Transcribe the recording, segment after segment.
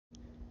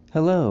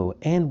Hello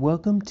and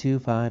welcome to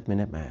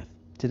 5-Minute Math.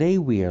 Today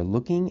we are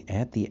looking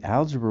at the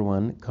Algebra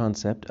 1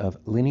 concept of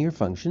linear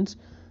functions,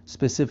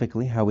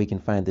 specifically how we can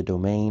find the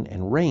domain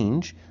and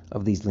range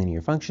of these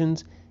linear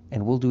functions,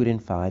 and we'll do it in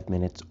 5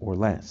 minutes or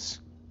less.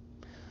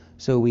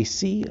 So we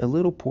see a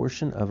little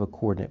portion of a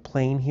coordinate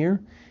plane here,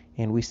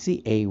 and we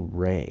see a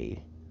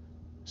ray.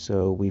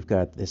 So we've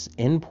got this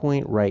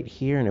endpoint right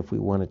here, and if we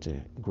wanted to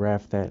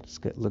graph that,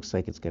 it looks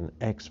like it's got an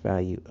x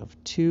value of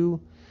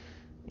 2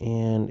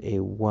 and a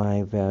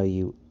y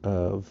value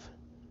of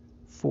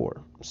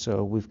 4.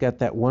 So we've got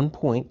that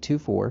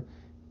 1.24,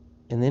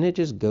 and then it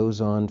just goes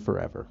on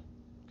forever.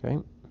 Okay?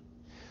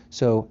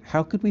 So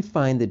how could we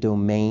find the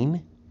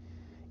domain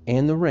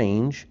and the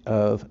range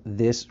of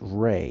this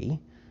ray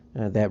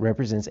that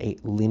represents a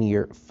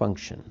linear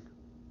function?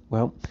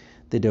 Well,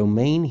 the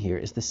domain here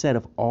is the set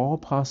of all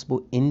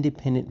possible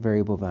independent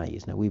variable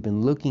values. Now, we've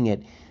been looking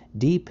at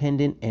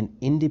dependent and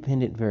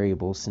independent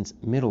variables since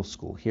middle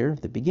school here,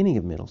 the beginning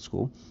of middle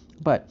school.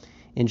 But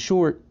in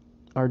short,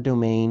 our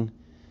domain,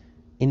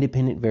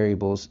 independent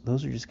variables,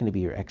 those are just going to be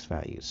your x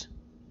values.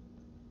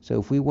 So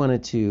if we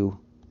wanted to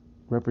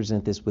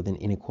represent this with an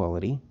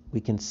inequality,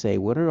 we can say,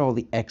 what are all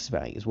the x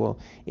values? Well,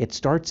 it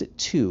starts at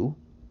 2,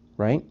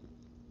 right?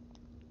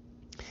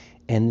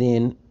 And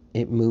then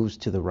it moves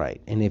to the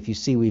right. And if you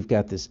see, we've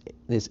got this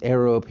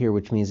arrow up here,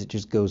 which means it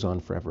just goes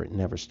on forever. It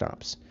never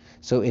stops.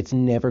 So it's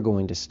never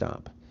going to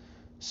stop.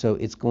 So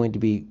it's going to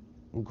be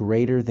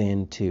greater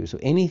than 2. So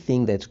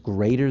anything that's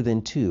greater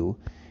than 2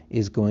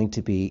 is going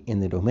to be in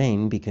the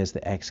domain because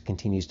the x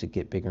continues to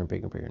get bigger and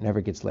bigger and bigger. It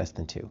never gets less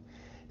than 2.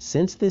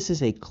 Since this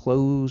is a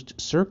closed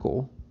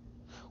circle,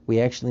 we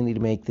actually need to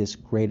make this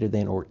greater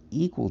than or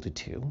equal to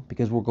 2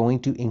 because we're going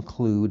to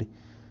include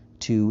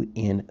 2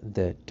 in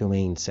the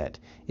domain set.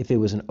 If it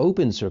was an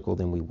open circle,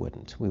 then we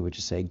wouldn't. We would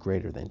just say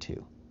greater than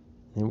 2.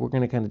 And we're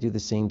going to kind of do the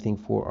same thing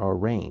for our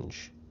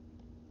range.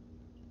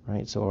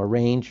 Right? So our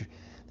range,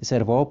 the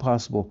set of all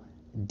possible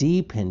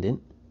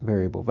dependent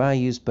variable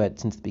values, but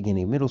since the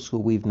beginning of middle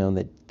school, we've known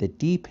that the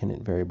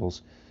dependent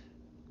variables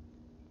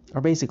are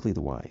basically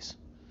the y's.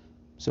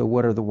 So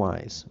what are the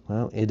y's?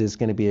 Well, it is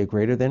going to be a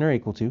greater than or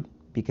equal to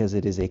because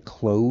it is a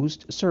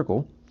closed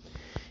circle,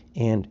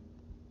 and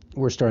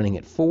we're starting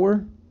at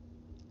 4.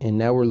 And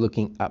now we're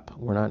looking up.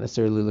 We're not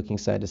necessarily looking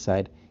side to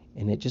side,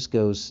 and it just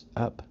goes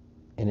up,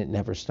 and it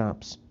never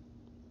stops.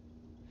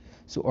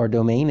 So our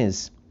domain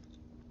is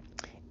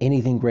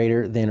anything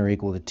greater than or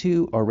equal to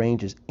 2. Our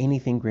range is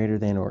anything greater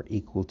than or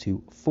equal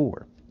to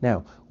 4.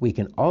 Now, we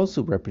can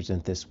also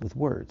represent this with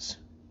words.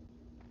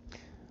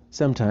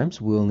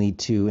 Sometimes we'll need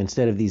to,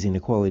 instead of these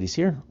inequalities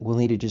here, we'll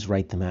need to just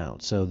write them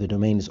out. So the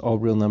domain is all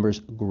real numbers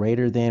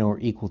greater than or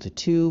equal to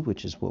 2,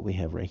 which is what we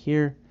have right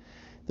here.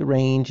 The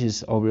range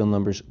is all real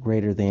numbers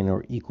greater than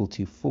or equal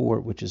to 4,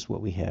 which is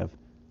what we have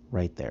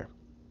right there.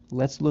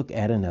 Let's look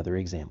at another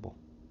example.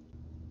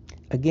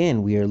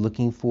 Again, we are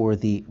looking for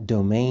the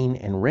domain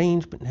and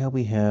range, but now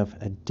we have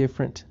a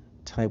different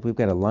type. We've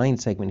got a line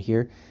segment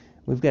here.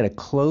 We've got a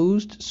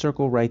closed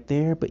circle right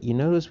there, but you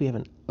notice we have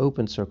an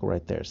open circle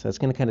right there. So that's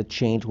going to kind of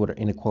change what our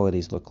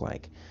inequalities look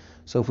like.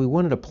 So if we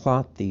wanted to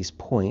plot these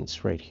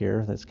points right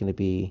here, that's going to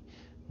be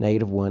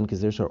 -1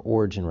 because there's our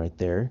origin right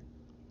there.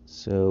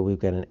 So we've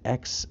got an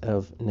x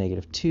of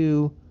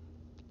 -2.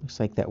 Looks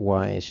like that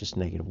y is just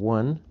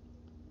 -1.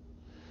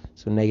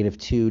 So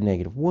 -2,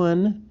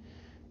 -1.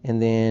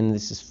 And then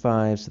this is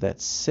 5, so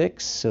that's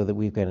 6. So that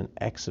we've got an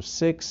x of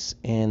 6.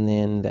 And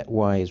then that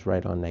y is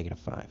right on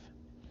 -5.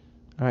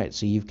 All right,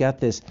 so you've got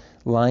this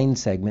line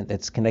segment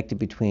that's connected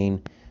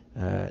between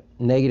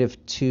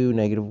 -2,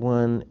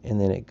 -1, and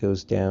then it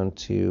goes down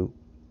to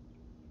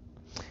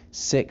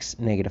 6,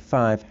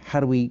 -5.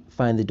 How do we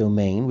find the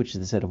domain, which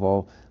is the set of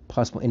all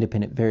possible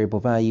independent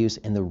variable values,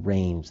 and the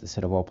range, the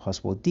set of all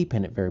possible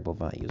dependent variable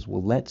values?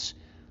 Well, let's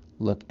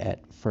look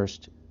at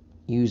first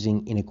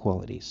using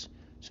inequalities.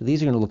 So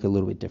these are going to look a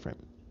little bit different.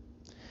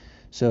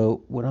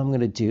 So what I'm going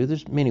to do,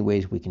 there's many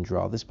ways we can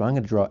draw this, but I'm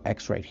going to draw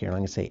x right here. I'm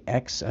going to say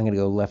x, I'm going to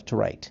go left to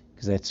right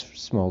because that's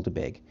small to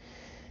big.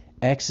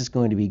 X is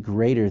going to be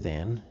greater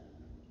than,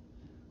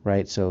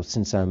 right? So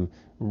since I'm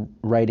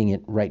writing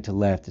it right to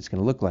left, it's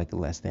going to look like a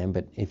less than,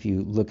 but if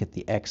you look at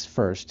the x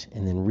first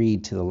and then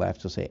read to the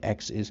left, you'll say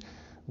x is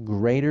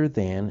greater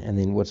than, and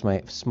then what's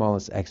my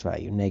smallest x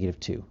value?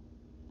 -2.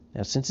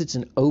 Now, since it's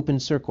an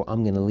open circle,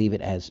 I'm going to leave it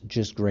as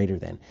just greater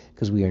than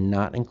because we are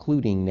not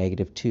including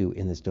 -2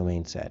 in this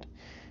domain set.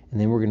 And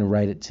then we're going to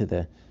write it to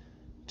the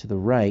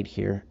right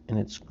here, and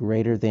it's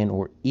greater than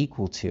or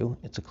equal to,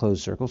 it's a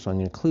closed circle, so I'm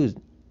going to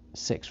include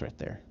 6 right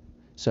there.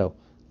 So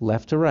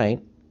left to right,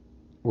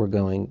 we're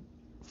going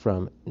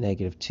from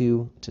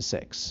 -2 to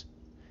 6.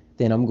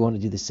 Then I'm going to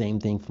do the same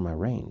thing for my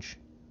range.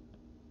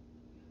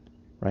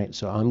 Right?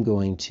 So I'm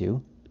going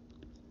to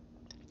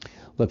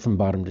look from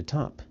bottom to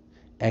top.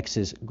 X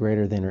is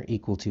greater than or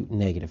equal to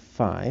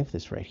 -5,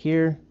 this right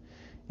here.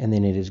 And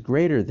then it is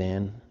greater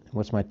than,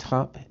 what's my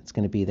top? It's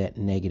going to be that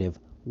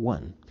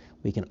 -1.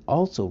 We can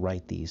also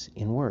write these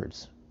in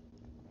words.